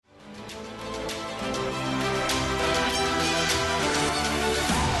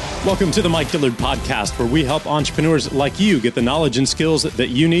Welcome to the Mike Dillard Podcast, where we help entrepreneurs like you get the knowledge and skills that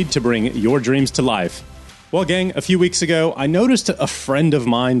you need to bring your dreams to life. Well, gang, a few weeks ago, I noticed a friend of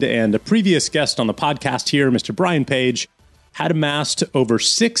mine and a previous guest on the podcast here, Mr. Brian Page, had amassed over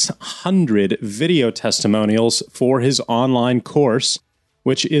 600 video testimonials for his online course,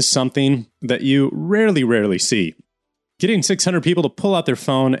 which is something that you rarely see. Getting 600 people to pull out their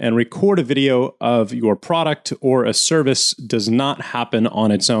phone and record a video of your product or a service does not happen on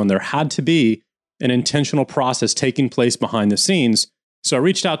its own. There had to be an intentional process taking place behind the scenes. So I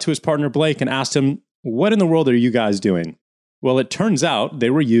reached out to his partner, Blake, and asked him, what in the world are you guys doing? Well, it turns out they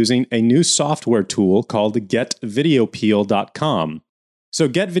were using a new software tool called getvideopeel.com. So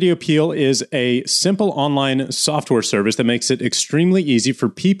GetVideoPeel is a simple online software service that makes it extremely easy for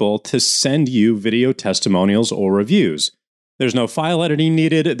people to send you video testimonials or reviews. There's no file editing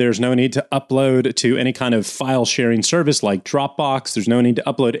needed. There's no need to upload to any kind of file sharing service like Dropbox. There's no need to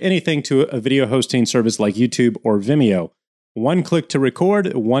upload anything to a video hosting service like YouTube or Vimeo. One click to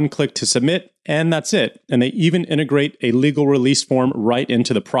record, one click to submit, and that's it. And they even integrate a legal release form right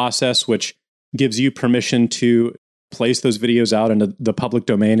into the process, which gives you permission to place those videos out into the public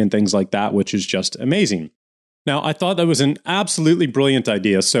domain and things like that, which is just amazing. Now, I thought that was an absolutely brilliant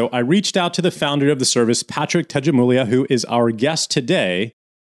idea, so I reached out to the founder of the service, Patrick Tedjamulia, who is our guest today.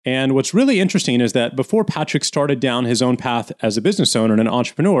 And what's really interesting is that before Patrick started down his own path as a business owner and an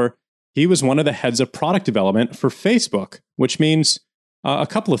entrepreneur, he was one of the heads of product development for Facebook, which means a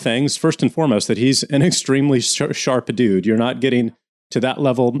couple of things. First and foremost, that he's an extremely sharp dude. You're not getting to that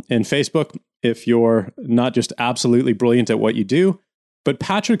level in Facebook if you're not just absolutely brilliant at what you do. But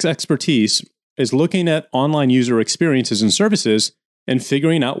Patrick's expertise is looking at online user experiences and services and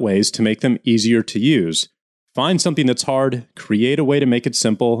figuring out ways to make them easier to use. Find something that's hard, create a way to make it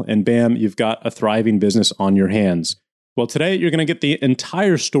simple, and bam, you've got a thriving business on your hands. Well, today you're going to get the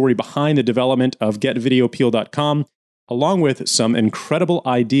entire story behind the development of getvideopeel.com, along with some incredible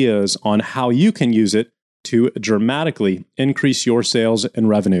ideas on how you can use it to dramatically increase your sales and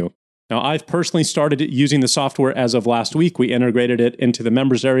revenue. Now, I've personally started using the software as of last week. We integrated it into the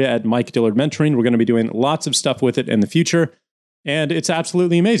members area at Mike Dillard Mentoring. We're going to be doing lots of stuff with it in the future, and it's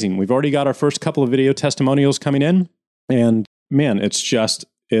absolutely amazing. We've already got our first couple of video testimonials coming in, and man, it's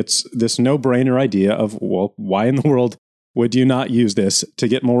this no-brainer idea of, well, why in the world would you not use this to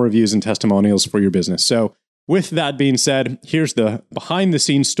get more reviews and testimonials for your business? So with that being said, here's the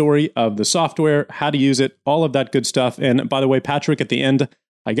behind-the-scenes story of the software, how to use it, all of that good stuff. And by the way, Patrick, at the end,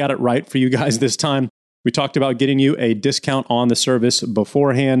 I got it right for you guys this time. We talked about getting you a discount on the service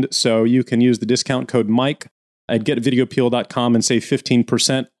beforehand, so you can use the discount code Mike at getvideopeel.com and save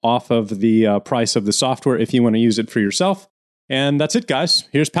 15% off of the price of the software if you want to use it for yourself. And that's it, guys.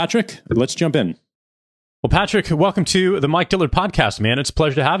 Here's Patrick. Let's jump in. Well, Patrick, welcome to the Mike Dillard Podcast, man. It's a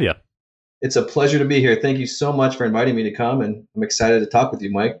pleasure to have you. It's a pleasure to be here. Thank you so much for inviting me to come, and I'm excited to talk with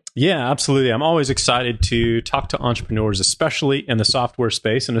you, Mike. Yeah, absolutely. I'm always excited to talk to entrepreneurs, especially in the software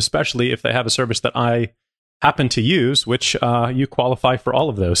space, and especially if they have a service that I happen to use, which you qualify for all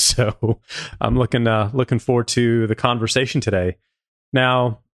of those. So I'm looking forward to the conversation today.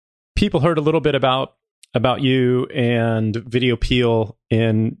 Now, people heard a little bit about you and VideoPeel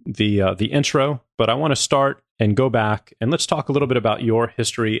in the intro, but I want to start and go back and let's talk a little bit about your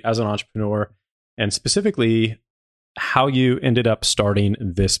history as an entrepreneur and specifically how you ended up starting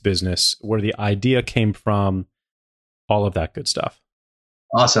this business, where the idea came from, all of that good stuff.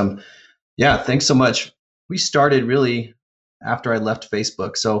 Awesome. Yeah, thanks so much. We started really after I left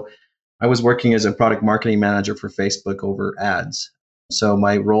Facebook. So I was working as a product marketing manager for Facebook over ads. So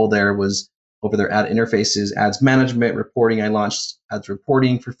my role there was over their ad interfaces, ads management, reporting. I launched ads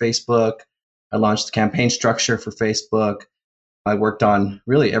reporting for Facebook. I launched the campaign structure for Facebook. I worked on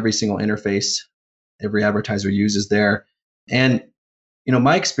really every single interface every advertiser uses there. And,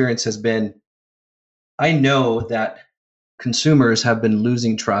 my experience has been, I know that consumers have been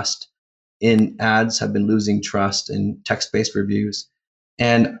losing trust in ads, have been losing trust in text-based reviews.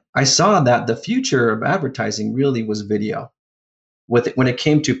 And I saw that the future of advertising really was video. When it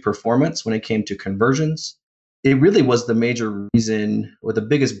came to performance, when it came to conversions, it really was the major reason or the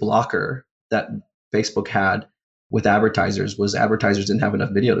biggest blocker that Facebook had with advertisers was advertisers didn't have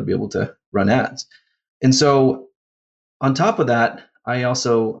enough video to be able to run ads. And so on top of that, I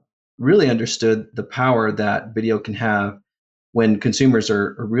also really understood the power that video can have when consumers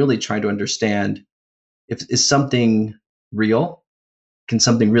are really trying to understand is something real? Can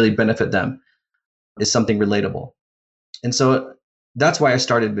something really benefit them? Is something relatable? And so that's why I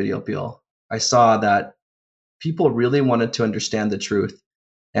started VideoPeel. I saw that people really wanted to understand the truth.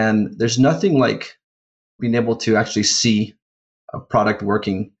 And there's nothing like being able to actually see a product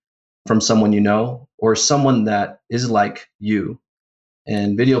working from someone you know or someone that is like you.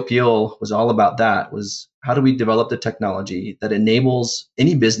 And Video Appeal was all about that, was how do we develop the technology that enables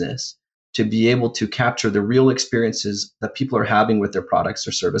any business to be able to capture the real experiences that people are having with their products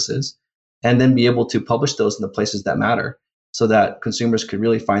or services, and then be able to publish those in the places that matter so that consumers could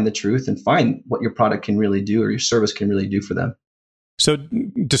really find the truth and find what your product can really do or your service can really do for them. So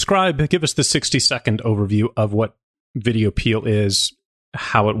give us the 60-second overview of what Video Appeal is,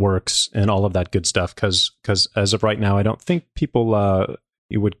 how it works, and all of that good stuff. Because as of right now, I don't think people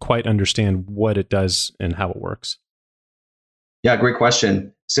would quite understand what it does and how it works. Yeah, great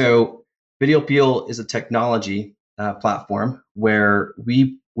question. So Video Appeal is a technology platform where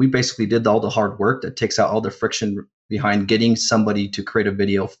we basically did all the hard work that takes out all the friction behind getting somebody to create a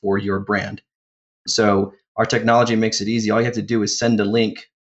video for your brand. So our technology makes it easy. All you have to do is send a link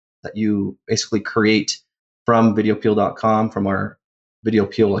that you basically create from videoappeal.com, from our Video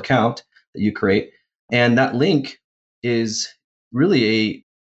Appeal account that you create. And that link is really a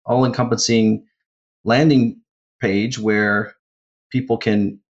all-encompassing landing page where people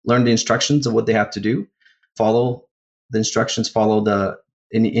can learn the instructions of what they have to do, follow the instructions, follow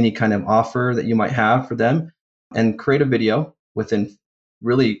any kind of offer that you might have for them, and create a video within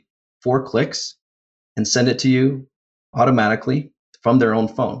really 4 clicks and send it to you automatically from their own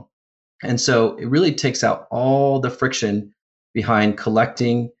phone. And so it really takes out all the friction behind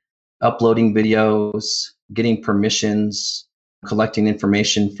collecting, uploading videos, getting permissions, collecting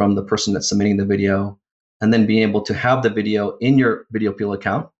information from the person that's submitting the video, and then being able to have the video in your Video Appeal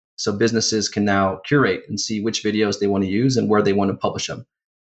account. So businesses can now curate and see which videos they want to use and where they want to publish them.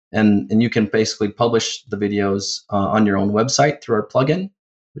 And you can basically publish the videos on your own website through our plugin,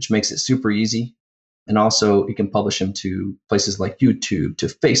 which makes it super easy. And also you can publish them to places like YouTube, to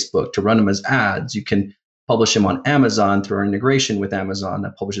Facebook, to run them as ads. You can publish them on Amazon through our integration with Amazon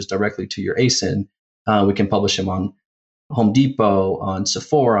that publishes directly to your ASIN. We can publish them on Home Depot, on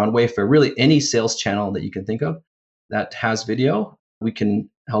Sephora, on Wayfair, really any sales channel that you can think of that has video, we can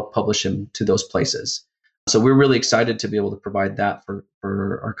help publish them to those places. So we're really excited to be able to provide that for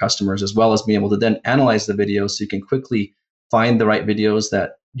our customers, as well as being able to then analyze the videos so you can quickly find the right videos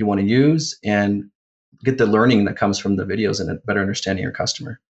that you want to use and get the learning that comes from the videos and a better understanding your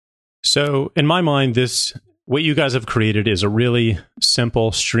customer. So in my mind, what you guys have created is a really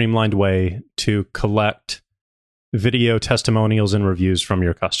simple, streamlined way to collect video testimonials and reviews from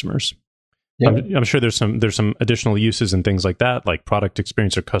your customers. Yep. I'm sure there's some additional uses and things like that, like product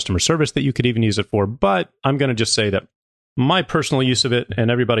experience or customer service that you could even use it for. But I'm going to just say that my personal use of it,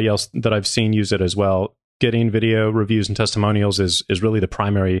 and everybody else that I've seen use it as well, getting video reviews and testimonials is really the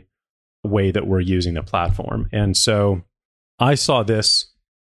primary way that we're using the platform. And so I saw this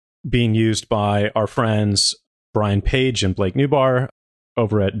being used by our friends Brian Page and Blake Newbar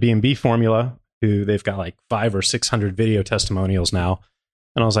over at B&B Formula, who they've got like 500 or 600 video testimonials now.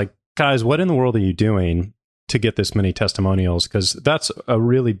 And I was like, guys, what in the world are you doing to get this many testimonials? Because that's a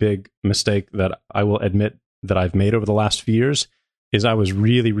really big mistake that I will admit that I've made over the last few years, is I was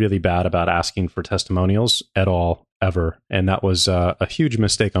really, really bad about asking for testimonials at all, ever. And that was a huge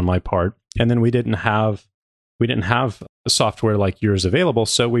mistake on my part. And then we didn't have software like yours available.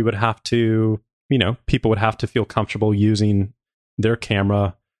 So we would have to, people would have to feel comfortable using their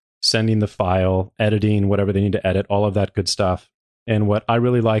camera, sending the file, editing whatever they need to edit, all of that good stuff. And what I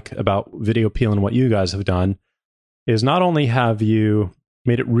really like about Video Appeal and what you guys have done is not only have you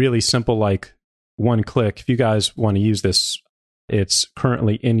made it really simple, like one click. If you guys want to use this, it's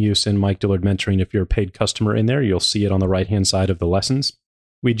currently in use in Mike Dillard Mentoring. If you're a paid customer in there, you'll see it on the right-hand side of the lessons.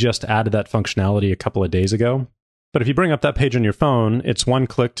 We just added that functionality a couple of days ago. But if you bring up that page on your phone, it's one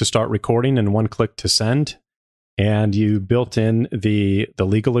click to start recording and one click to send. And you built in the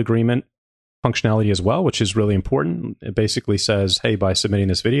legal agreement functionality as well, which is really important. It basically says, hey, by submitting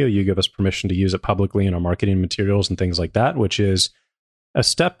this video, you give us permission to use it publicly in our marketing materials and things like that, which is a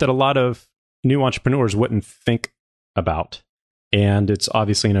step that a lot of new entrepreneurs wouldn't think about. And it's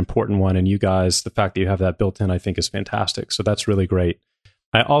obviously an important one. And you guys, the fact that you have that built in, I think is fantastic. So that's really great.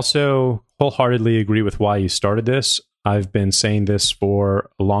 I also wholeheartedly agree with why you started this. I've been saying this for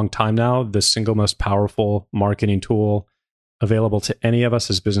a long time now. The single most powerful marketing tool available to any of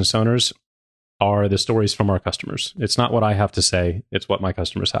us as business owners are the stories from our customers. It's not what I have to say. It's what my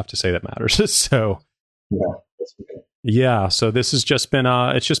customers have to say that matters. So yeah, so this has just been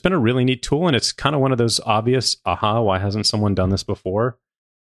it's just been a really neat tool, and it's kind of one of those obvious, why hasn't someone done this before?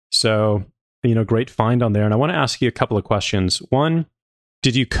 So, great find on there. And I want to ask you a couple of questions. One,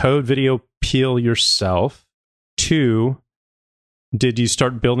 did you code Video Appeal yourself? Two, Did you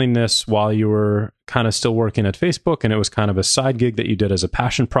start building this while you were kind of still working at Facebook and it was kind of a side gig that you did as a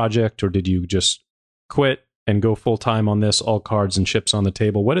passion project, or did you just quit and go full time on this, all cards and chips on the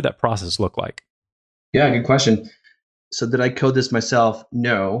table? What did that process look like? Yeah, good question. So did I code this myself?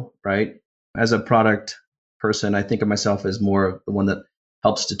 No, right? As a product person, I think of myself as more of the one that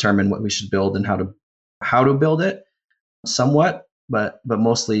helps determine what we should build and how to build it somewhat, but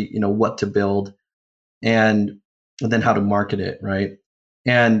mostly, what to build and then how to market it, right?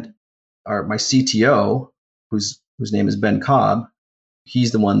 And my CTO, whose name is Ben Cobb,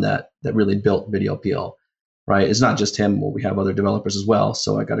 he's the one that really built Video Appeal, right? It's not just him. Well, we have other developers as well,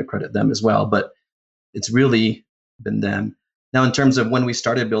 so I got to credit them as well. But it's really been them. Now, in terms of when we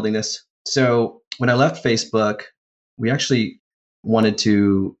started building this, so when I left Facebook, we actually wanted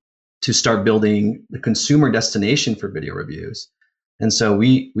to start building the consumer destination for video reviews. And so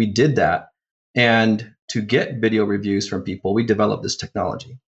we did that. And to get video reviews from people, we developed this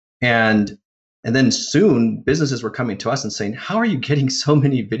technology. And then soon businesses were coming to us and saying, how are you getting so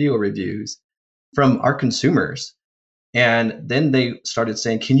many video reviews from our consumers? And then they started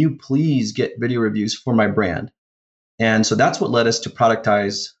saying, can you please get video reviews for my brand? And so that's what led us to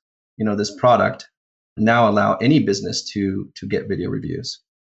productize, this product, and now allow any business to get video reviews.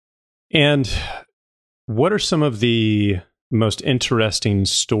 And what are some of the most interesting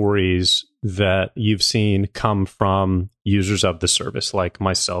stories that you've seen come from users of the service, like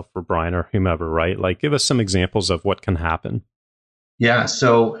myself or Brian or whomever, right? Like, give us some examples of what can happen. Yeah.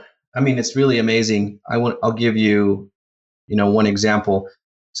 So, it's really amazing. I'll give you, one example.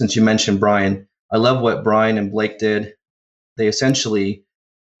 Since you mentioned Brian, I love what Brian and Blake did. They essentially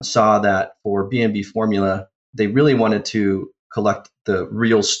saw that for B&B Formula, they really wanted to collect the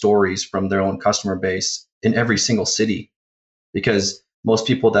real stories from their own customer base in every single city, because most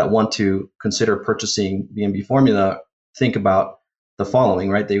people that want to consider purchasing B&B Formula think about the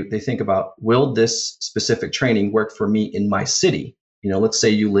following, right? They think about, will this specific training work for me in my city? Let's say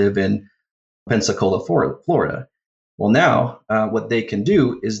you live in Pensacola, Florida. Well, now what they can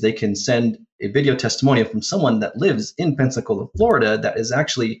do is they can send a video testimonial from someone that lives in Pensacola, Florida, that is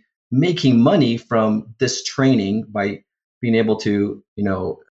actually making money from this training by being able to,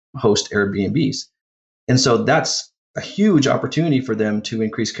 host Airbnbs. And so that's a huge opportunity for them to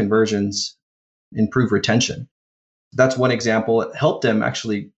increase conversions, improve retention. That's one example. It helped them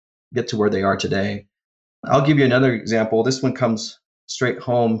actually get to where they are today. I'll give you another example. This one comes straight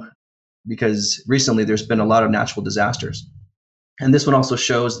home because recently there's been a lot of natural disasters. And this one also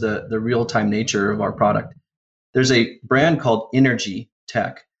shows the real-time nature of our product. There's a brand called Energy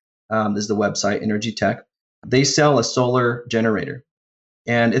Tech. This is the website, Energy Tech. They sell a solar generator.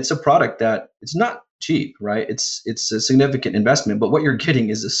 And it's a product that it's not cheap, right? It's a significant investment, but what you're getting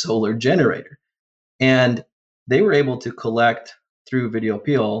is a solar generator. And they were able to collect through Video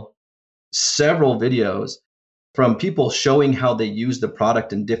Appeal several videos from people showing how they use the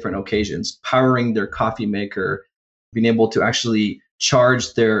product in different occasions, powering their coffee maker, being able to actually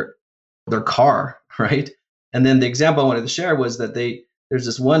charge their car, right? And then the example I wanted to share was that there's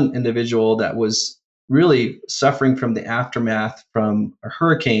this one individual that was really suffering from the aftermath from a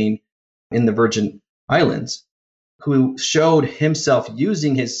hurricane in the Virgin Islands, who showed himself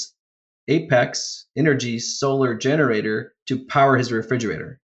using his Apex Energy solar generator to power his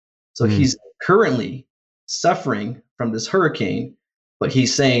refrigerator. So he's currently suffering from this hurricane, but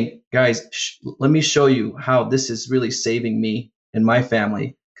he's saying, guys, let me show you how this is really saving me and my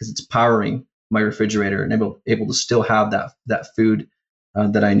family, because it's powering my refrigerator and able to still have that food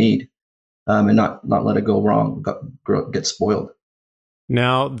that I need, and not let it go wrong, get spoiled.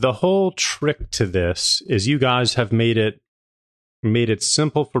 Now, the whole trick to this is you guys have made it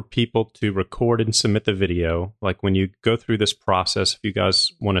simple for people to record and submit the video. Like when you go through this process, if you guys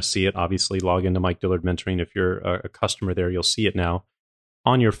want to see it, obviously log into Mike Dillard Mentoring. If you're a customer there, you'll see it now.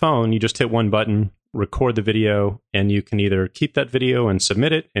 On your phone, you just hit one button, record the video, and you can either keep that video and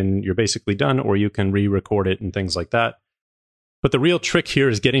submit it, and you're basically done, or you can re-record it and things like that. But the real trick here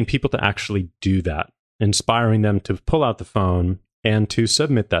is getting people to actually do that, inspiring them to pull out the phone and to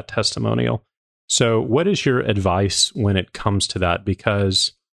submit that testimonial. So what is your advice when it comes to that?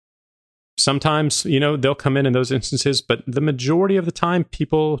 Because sometimes, they'll come in those instances, but the majority of the time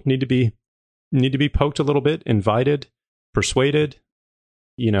people need to be poked a little bit, invited, persuaded,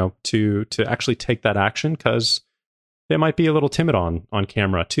 to actually take that action, because they might be a little timid on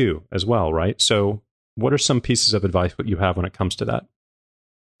camera too, as well, right? So what are some pieces of advice that you have when it comes to that?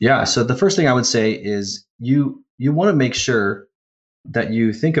 Yeah. So the first thing I would say is you want to make sure that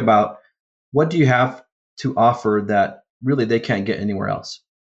you think about, what do you have to offer that really they can't get anywhere else?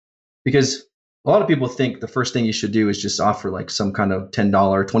 Because a lot of people think the first thing you should do is just offer like some kind of $10,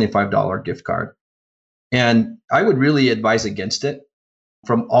 $25 gift card. And I would really advise against it.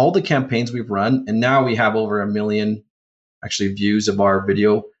 From all the campaigns we've run, and now we have over 1 million actually views of our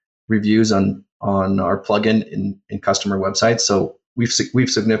video reviews on our plugin in customer websites. So we've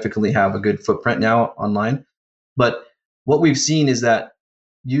significantly have a good footprint now online. But what we've seen is that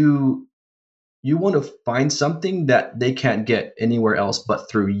you want to find something that they can't get anywhere else but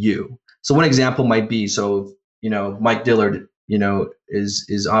through you. So one example might be, so Mike Dillard,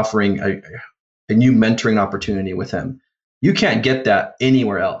 is offering a new mentoring opportunity with him. You can't get that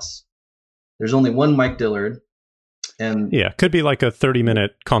anywhere else. There's only one Mike Dillard. And yeah, could be like a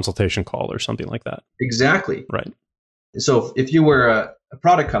 30-minute consultation call or something like that. Exactly. Right. So if you were a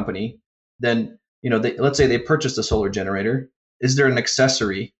product company, then, let's say they purchased a solar generator. Is there an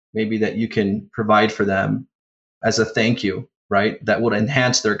accessory maybe that you can provide for them as a thank you, right? That would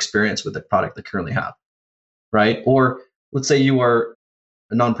enhance their experience with the product they currently have, right? Or let's say you are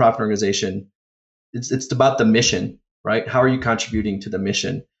a nonprofit organization. It's about the mission, right? How are you contributing to the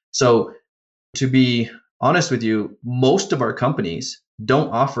mission? So to be honest with you, most of our companies don't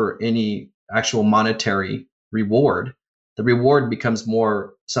offer any actual monetary reward. The reward becomes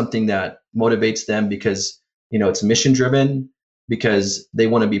more something that motivates them because, it's mission driven, because they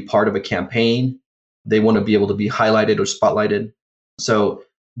want to be part of a campaign. They want to be able to be highlighted or spotlighted. So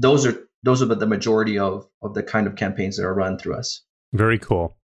those are the majority of the kind of campaigns that are run through us. Very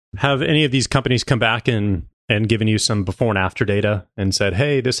cool. Have any of these companies come back and given you some before and after data and said,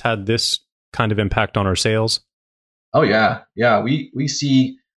 hey, this had this kind of impact on our sales? Oh yeah. Yeah. We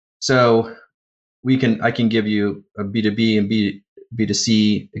see, so I can give you a B2B and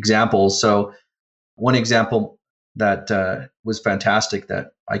B2C examples. So one example that was fantastic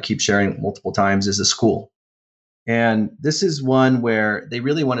that I keep sharing multiple times is a school. And this is one where they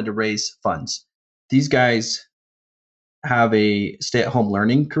really wanted to raise funds. These guys have a stay-at-home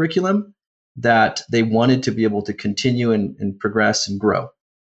learning curriculum that they wanted to be able to continue and progress and grow.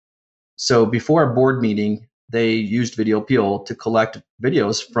 So before a board meeting, they used Video Appeal to collect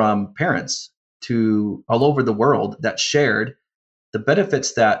videos from parents to all over the world that shared the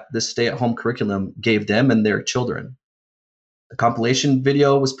benefits that the stay-at-home curriculum gave them and their children. A compilation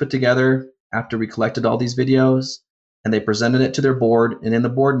video was put together after we collected all these videos, and they presented it to their board. And in the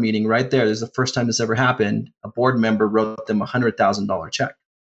board meeting right there, this is the first time this ever happened, a board member wrote them a $100,000 check.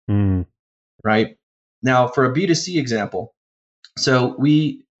 Right? Now, for a B2C example, so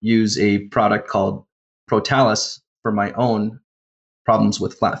we use a product called Protalis for my own problems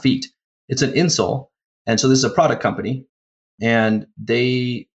with flat feet. It's an insole. And so this is a product company, and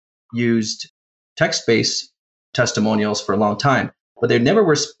they used text-based testimonials for a long time, but they never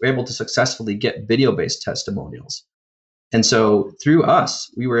were able to successfully get video-based testimonials. And so through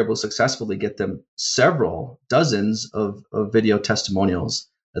us, we were able to successfully get them several dozens of video testimonials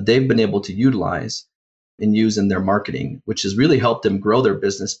that they've been able to utilize and use in their marketing, which has really helped them grow their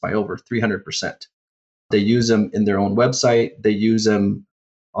business by over 300%. They use them in their own website. They use them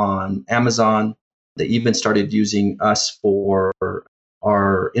on Amazon. They even started using us for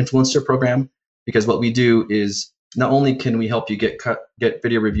our influencer program, because what we do is not only can we help you get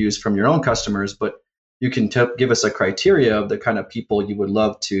video reviews from your own customers, but you can give us a criteria of the kind of people you would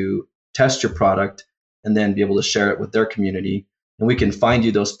love to test your product and then be able to share it with their community. And we can find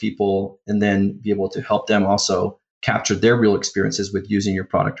you those people and then be able to help them also capture their real experiences with using your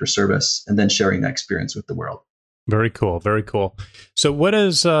product or service and then sharing that experience with the world. Very cool. Very cool. So what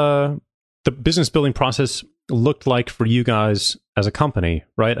has the business building process looked like for you guys as a company,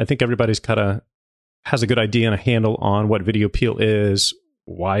 right? I think everybody's kind of has a good idea and a handle on what Video Appeal is,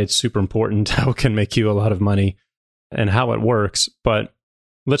 why it's super important, how it can make you a lot of money, and how it works. But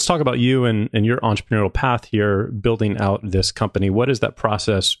let's talk about you and your entrepreneurial path here, building out this company. What has that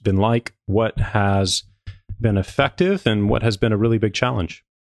process been like? What has been effective and what has been a really big challenge?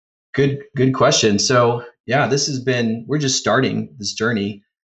 Good question. So yeah, we're just starting this journey.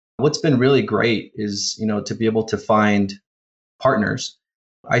 What's been really great is, to be able to find partners.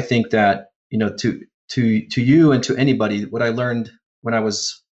 I think that, to you and to anybody, what I learned when I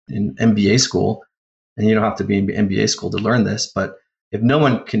was in MBA school, and you don't have to be in MBA school to learn this, but if no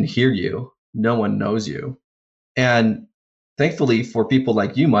one can hear you, no one knows you. And thankfully for people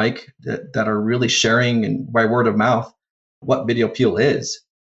like you, Mike, that are really sharing and by word of mouth what Video Appeal is.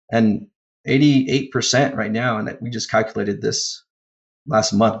 And 88% right now, and we just calculated this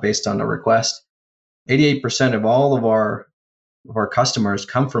last month based on a request, 88% of all of our customers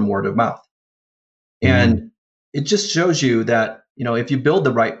come from word of mouth. And it just shows you that, if you build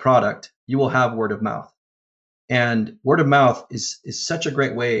the right product, you will have word of mouth. And word of mouth is such a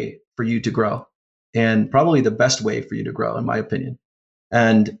great way for you to grow. and probably the best way for you to grow, in my opinion.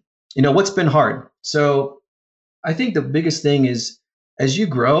 And, what's been hard? So I think the biggest thing is as you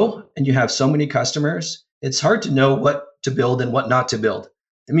grow and you have so many customers, it's hard to know what to build and what not to build.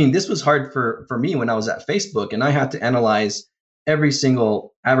 I mean, this was hard for me when I was at Facebook, and I had to analyze every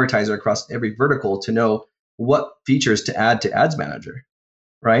single advertiser across every vertical to know what features to add to Ads Manager,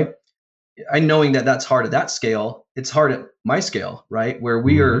 right? I knowing that that's hard at that scale, it's hard at my scale, right? Where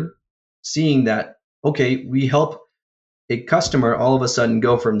we are seeing that, okay, we help a customer all of a sudden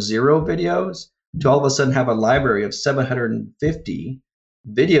go from 0 videos to all of a sudden have a library of 750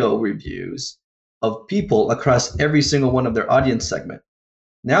 video reviews of people across every single one of their audience segment.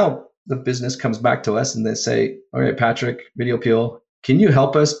 Now the business comes back to us and they say, all right, Patrick, Video Appeal, can you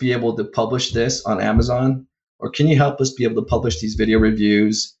help us be able to publish this on Amazon? Or can you help us be able to publish these video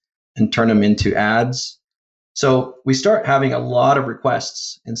reviews and turn them into ads? So we start having a lot of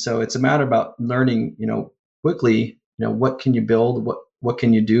requests. And so it's a matter about learning, quickly, what can you build? What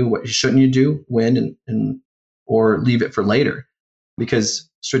can you do? What shouldn't you do? When and or leave it for later? Because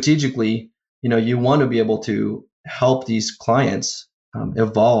strategically, you want to be able to help these clients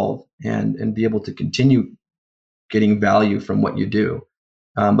evolve and be able to continue getting value from what you do.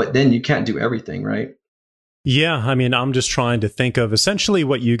 But then you can't do everything, right? Yeah, I mean, I'm just trying to think of essentially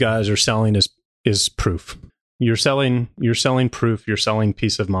what you guys are selling is proof. You're selling proof, you're selling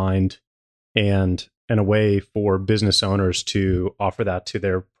peace of mind, and a way for business owners to offer that to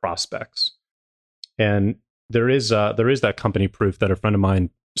their prospects. And there is that company Proof that a friend of mine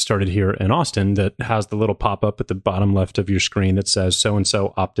started here in Austin that has the little pop-up at the bottom left of your screen that says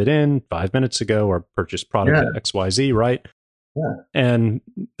so-and-so opted in 5 minutes ago or purchased product at XYZ, right? Yeah. And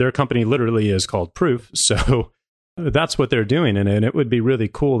their company literally is called Proof. So that's what they're doing. And it would be really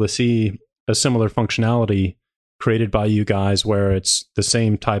cool to see a similar functionality created by you guys where it's the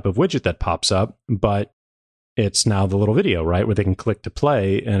same type of widget that pops up, but it's now the little video, right? Where they can click to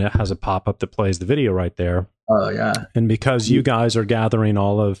play and it has a pop-up that plays the video right there. Oh, yeah. And because you guys are gathering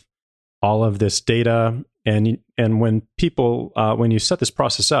all of this data, and when people, when you set this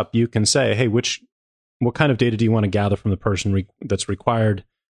process up, you can say, hey, what kind of data do you want to gather from the person that's required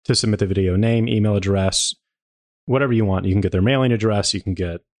to submit the video? Name, email address, whatever you want. You can get their mailing address, you can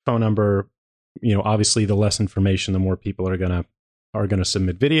get phone number. Obviously, the less information, the more people are gonna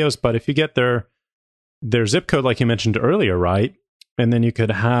submit videos. But if you get their zip code, like you mentioned earlier, right, and then you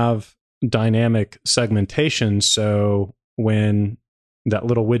could have dynamic segmentation. So when that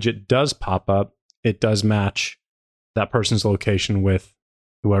little widget does pop up, it does match that person's location with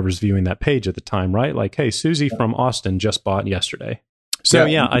whoever's viewing that page at the time, right? Like, hey, Susie from Austin just bought yesterday. So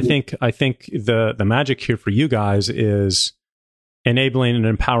yeah, I think the magic here for you guys is enabling and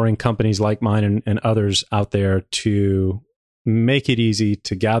empowering companies like mine and others out there to make it easy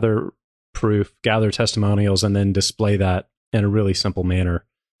to gather proof, gather testimonials, and then display that in a really simple manner.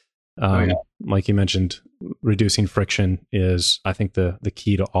 Like you mentioned, reducing friction is, I think, the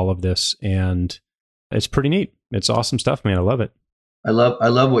key to all of this, and it's pretty neat. It's awesome stuff, man. I love it. I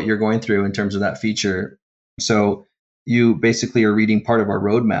love what you're going through in terms of that feature. So you basically are reading part of our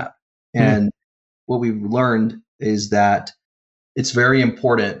roadmap, and what we've learned is that it's very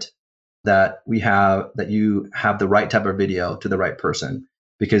important that you have the right type of video to the right person,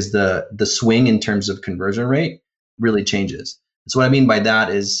 because the swing in terms of conversion rate really changes. So what I mean by that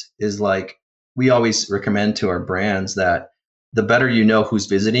is like, we always recommend to our brands that the better you know who's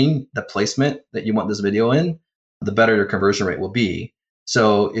visiting the placement that you want this video in, the better your conversion rate will be.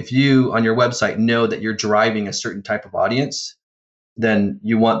 So if you on your website know that you're driving a certain type of audience, then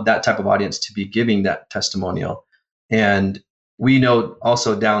you want that type of audience to be giving that testimonial. And we know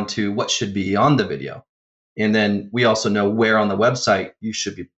also down to what should be on the video. And then we also know where on the website you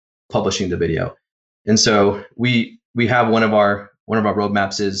should be publishing the video. And so we have one of our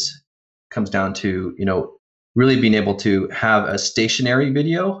roadmaps comes down to, really being able to have a stationary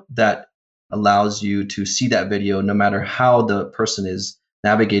video that allows you to see that video no matter how the person is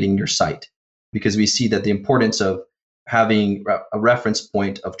navigating your site, because we see that the importance of having a reference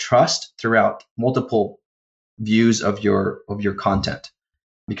point of trust throughout multiple views of your content.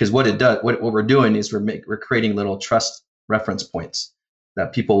 Because what we're doing is we're creating little trust reference points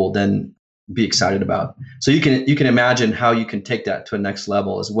that people will then be excited about. So you can imagine how you can take that to a next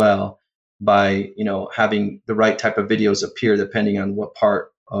level as well by having the right type of videos appear depending on what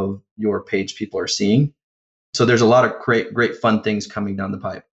part of your page people are seeing. So there's a lot of great fun things coming down the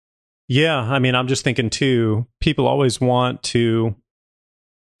pipe. Yeah, I mean, I'm just thinking too, people always want to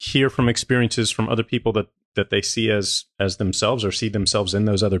hear from experiences from other people that they see as themselves or see themselves in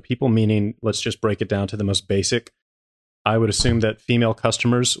those other people, meaning let's just break it down to the most basic. I would assume that female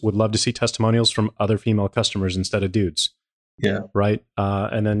customers would love to see testimonials from other female customers instead of dudes. Yeah. Right.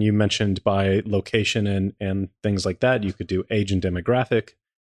 And then you mentioned by location and things like that, you could do age and demographic,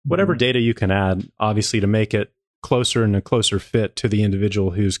 whatever data you can add, obviously, to make it closer and a closer fit to the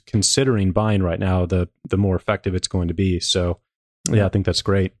individual who's considering buying right now, the more effective it's going to be. So, yeah, I think that's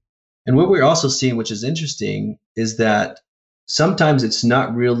great. And what we're also seeing, which is interesting, is that sometimes it's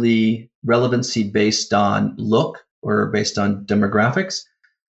not really relevancy based on look or based on demographics,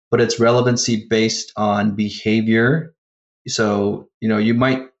 but it's relevancy based on behavior. So, you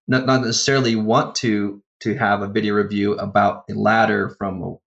might not necessarily want to have a video review about a ladder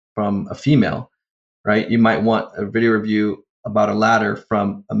from a female, right? You might want a video review about a ladder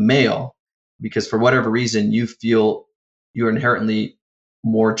from a male, because for whatever reason, you feel you inherently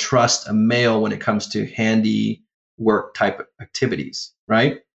more trust a male when it comes to handy work type activities,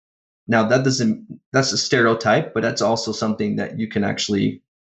 right? Now that's a stereotype, but that's also something that you can actually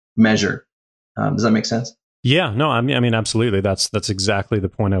measure. Does that make sense? Yeah, no, I mean, absolutely. That's exactly the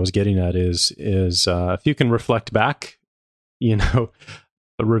point I was getting at. Is if you can reflect back,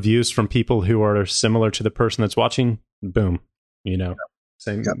 reviews from people who are similar to the person that's watching, boom,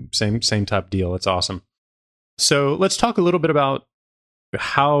 same type deal. It's awesome. So let's talk a little bit about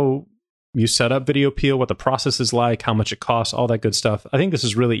how you set up Video Appeal, what the process is like, how much it costs, all that good stuff. I think this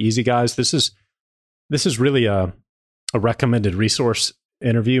is really easy, guys. This is really a recommended resource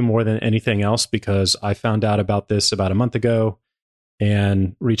interview more than anything else, because I found out about this about a month ago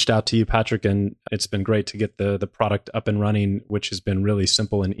and reached out to you, Patrick, and it's been great to get the product up and running, which has been really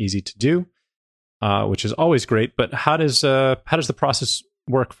simple and easy to do, which is always great. But how does the process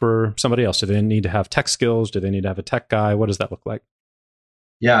work for somebody else? Do they need to have tech skills? Do they need to have a tech guy? What does that look like?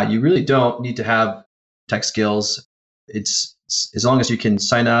 Yeah, you really don't need to have tech skills. It's as long as you can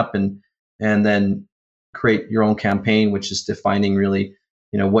sign up and then create your own campaign, which is defining really,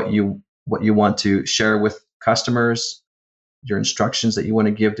 what you want to share with customers, your instructions that you want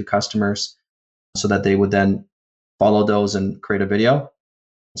to give to customers, so that they would then follow those and create a video.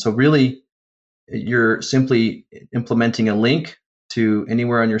 So really, you're simply implementing a link to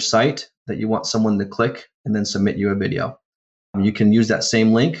anywhere on your site that you want someone to click and then submit you a video. You can use that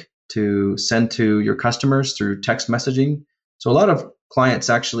same link to send to your customers through text messaging. So a lot of clients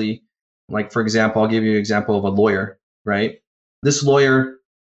actually, like, for example, I'll give you an example of a lawyer, right? This lawyer,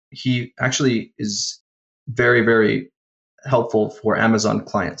 he actually is very, very helpful for Amazon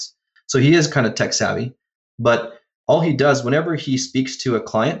clients. So he is kind of tech savvy, but all he does whenever he speaks to a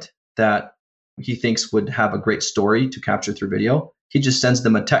client that he thinks would have a great story to capture through video, he just sends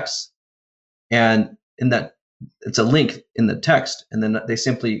them a text. And in that, it's a link in the text, and then they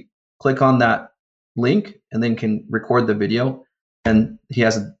simply click on that link and then can record the video, and he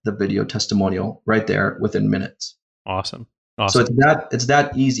has the video testimonial right there within minutes. Awesome. So it's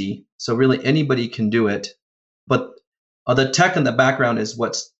that easy. So really anybody can do it, but the tech in the background is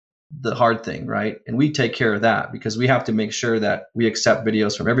what's the hard thing, right? And we take care of that because we have to make sure that we accept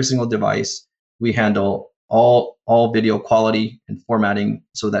videos from every single device. We handle all video quality and formatting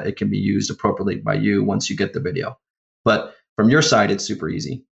so that it can be used appropriately by you once you get the video. But from your side, it's super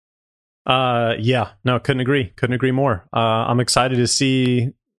easy. Yeah, no, couldn't agree more. I'm excited to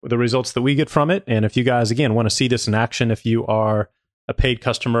see the results that we get from it. And if you guys, again, want to see this in action, if you are a paid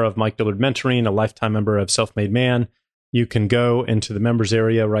customer of Mike Dillard Mentoring, a lifetime member of Self-Made Man, you can go into the members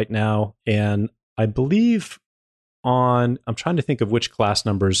area right now. And I believe I'm trying to think of which class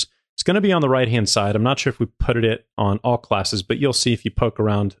numbers. It's going to be on the right-hand side. I'm not sure if we put it on all classes, but you'll see if you poke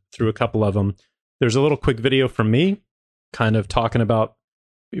around through a couple of them. There's a little quick video from me kind of talking about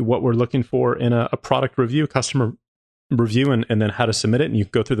what we're looking for in a product review, customer review, and then how to submit it. And you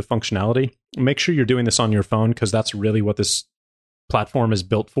go through the functionality. Make sure you're doing this on your phone because that's really what this platform is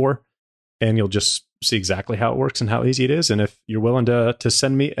built for. And you'll just see exactly how it works and how easy it is. And if you're willing to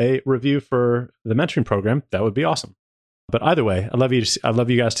send me a review for the mentoring program, that would be awesome. But either way, I love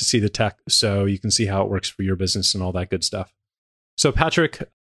you guys to see the tech so you can see how it works for your business and all that good stuff. So Patrick,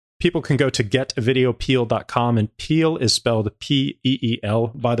 people can go to getvideopeel.com, and Peel is spelled P-E-E-L,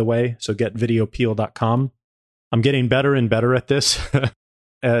 by the way. So getvideopeel.com. I'm getting better and better at this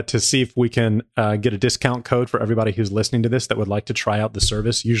to see if we can get a discount code for everybody who's listening to this that would like to try out the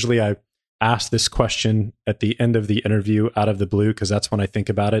service. Usually I ask this question at the end of the interview out of the blue because that's when I think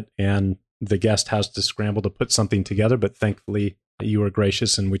about it. And the guest has to scramble to put something together, but thankfully you were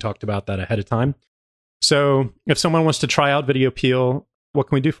gracious and we talked about that ahead of time. So if someone wants to try out Video Appeal, what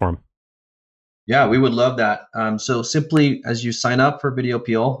can we do for them? Yeah, we would love that. So simply as you sign up for Video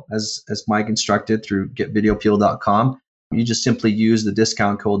Appeal, as Mike instructed through getvideoappeal.com, you just simply use the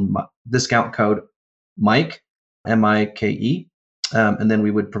discount code Mike, MIKE. And then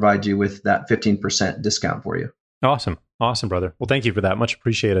we would provide you with that 15% discount for you. Awesome. Awesome, brother. Well, thank you for that. Much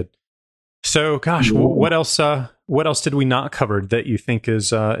appreciated. So, gosh, what else did we not cover that you think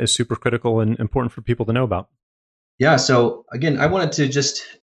is super critical and important for people to know about? Yeah. So again, I wanted to just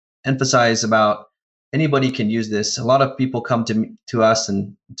emphasize about anybody can use this. A lot of people come to us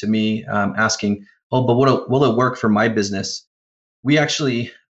and to me asking, "Oh, but will it work for my business?" We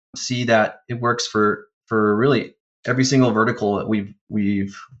actually see that it works for really every single vertical that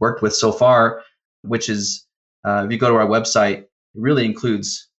we've worked with so far, which is if you go to our website, it really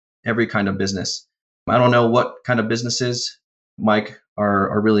includes every kind of business. I don't know what kind of businesses, Mike,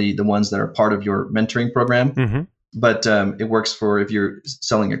 are really the ones that are part of your mentoring program. Mm-hmm. But it works for if you're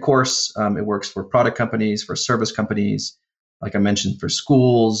selling a course. It works for product companies, for service companies, like I mentioned, for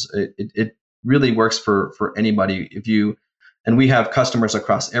schools. It really works for anybody. And we have customers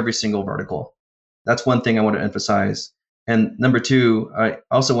across every single vertical. That's one thing I want to emphasize. And number two, I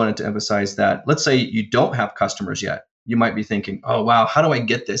also wanted to emphasize that let's say you don't have customers yet. You might be thinking, "Oh, wow, how do I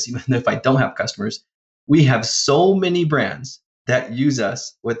get this even if I don't have customers?" We have so many brands that use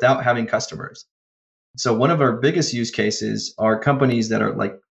us without having customers. So one of our biggest use cases are companies that are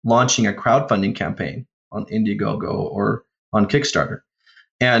like launching a crowdfunding campaign on Indiegogo or on Kickstarter.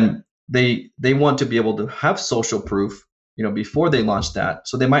 And they want to be able to have social proof, before they launch that.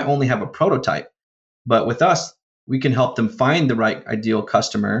 So they might only have a prototype. But with us, we can help them find the right ideal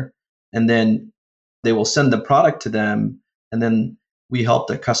customer, and then they will send the product to them, and then we help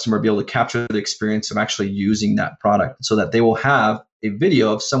the customer be able to capture the experience of actually using that product so that they will have a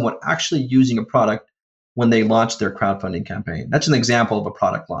video of someone actually using a product when they launch their crowdfunding campaign. That's an example of a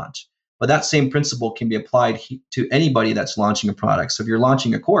product launch. But that same principle can be applied to anybody that's launching a product. So if you're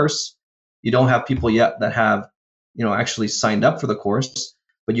launching a course, you don't have people yet that have, actually signed up for the course,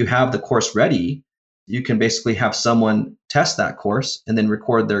 but you have the course ready. You can basically have someone test that course and then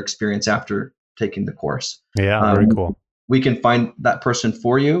record their experience after taking the course. Yeah, very cool. We can find that person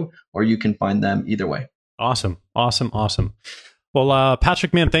for you, or you can find them either way. Awesome. Well,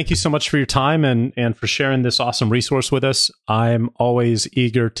 Patrick, man, thank you so much for your time and for sharing this awesome resource with us. I'm always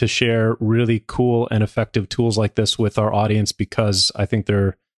eager to share really cool and effective tools like this with our audience because I think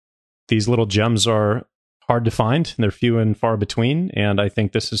these little gems are hard to find. They're few and far between. And I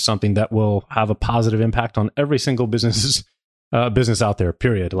think this is something that will have a positive impact on every single business out there,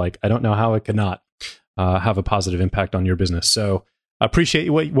 period. Like, I don't know how it could not have a positive impact on your business. So I appreciate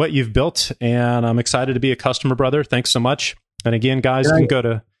what you've built, and I'm excited to be a customer, brother. Thanks so much. And again, guys, you can go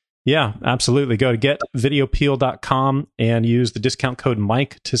to getvideopeel.com and use the discount code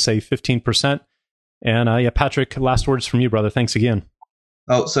Mike to save 15%. And Patrick, last words from you, brother. Thanks again.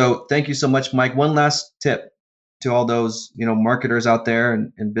 Oh, so thank you so much, Mike. One last tip to all those, marketers out there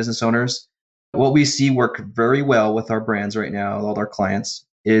and business owners. What we see work very well with our brands right now, all our clients,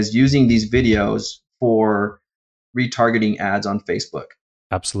 is using these videos for retargeting ads on Facebook.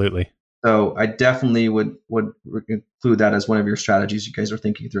 Absolutely. So I definitely would include that as one of your strategies you guys are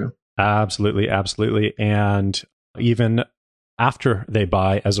thinking through. Absolutely. And even after they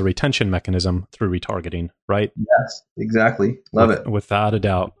buy, as a retention mechanism through retargeting, right? Yes, exactly. Love it. Without a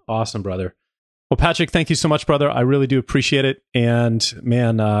doubt. Awesome, brother. Well, Patrick, thank you so much, brother. I really do appreciate it. And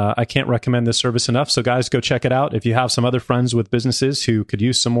man, I can't recommend this service enough. So guys, go check it out. If you have some other friends with businesses who could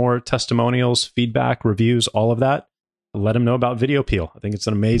use some more testimonials, feedback, reviews, all of that, let them know about Video Peel. I think it's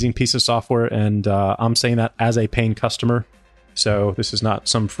an amazing piece of software. And I'm saying that as a paying customer. So this is not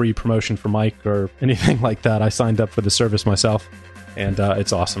some free promotion for Mike or anything like that. I signed up for the service myself, and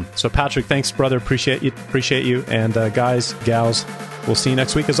it's awesome. So Patrick, thanks, brother. Appreciate you. And guys, gals, we'll see you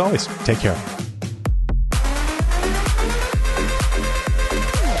next week as always. Take care.